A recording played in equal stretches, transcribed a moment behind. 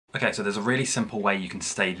Okay, so there's a really simple way you can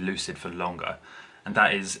stay lucid for longer, and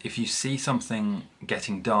that is if you see something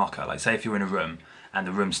getting darker, like say if you're in a room and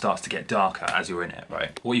the room starts to get darker as you're in it,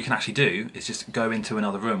 right? What you can actually do is just go into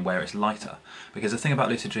another room where it's lighter. Because the thing about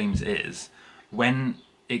lucid dreams is, when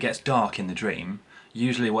it gets dark in the dream,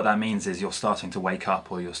 usually what that means is you're starting to wake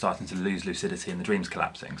up or you're starting to lose lucidity and the dream's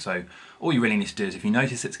collapsing. So all you really need to do is, if you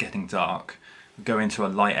notice it's getting dark, go into a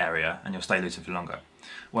light area and you'll stay lucid for longer.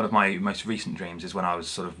 One of my most recent dreams is when I was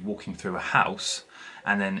sort of walking through a house,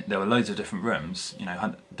 and then there were loads of different rooms, you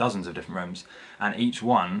know, dozens of different rooms, and each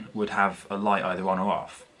one would have a light either on or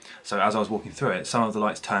off. So as I was walking through it, some of the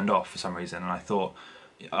lights turned off for some reason, and I thought,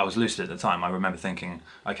 I was lucid at the time, I remember thinking,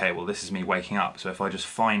 okay, well this is me waking up, so if I just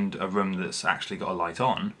find a room that's actually got a light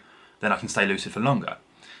on, then I can stay lucid for longer.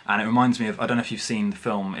 And it reminds me of, I don't know if you've seen the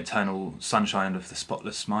film Eternal Sunshine of the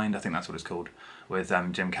Spotless Mind, I think that's what it's called, with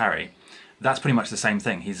Jim Carrey. That's pretty much the same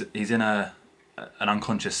thing. He's in an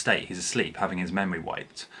unconscious state, he's asleep, having his memory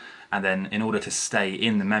wiped, and then in order to stay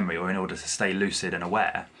in the memory, or in order to stay lucid and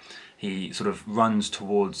aware, he sort of runs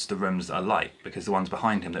towards the rooms that are light, because the ones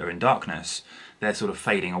behind him that are in darkness, they're sort of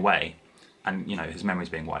fading away, and you know, his memory's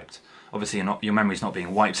being wiped. Obviously your memory's not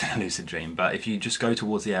being wiped in a lucid dream, but if you just go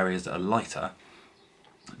towards the areas that are lighter,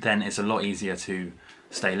 then it's a lot easier to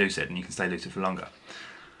stay lucid, and you can stay lucid for longer.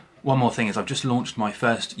 One more thing is, I've just launched my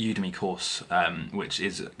first Udemy course, which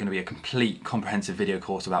is going to be a complete comprehensive video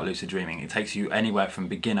course about lucid dreaming. It takes you anywhere from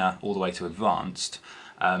beginner all the way to advanced.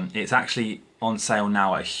 It's actually on sale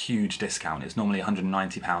now at a huge discount. It's normally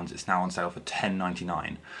 £190, it's now on sale for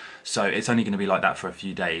 £10.99. So it's only going to be like that for a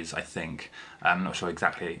few days, I think. I'm not sure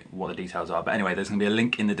exactly what the details are, but anyway, there's going to be a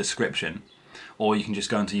link in the description. Or you can just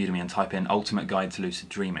go into Udemy and type in Ultimate Guide to Lucid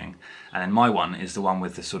Dreaming. And then my one is the one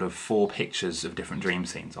with the sort of 4 pictures of different dream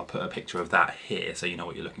scenes. I'll put a picture of that here so you know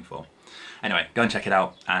what you're looking for. Anyway, go and check it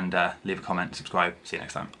out, and leave a comment, subscribe. See you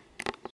next time.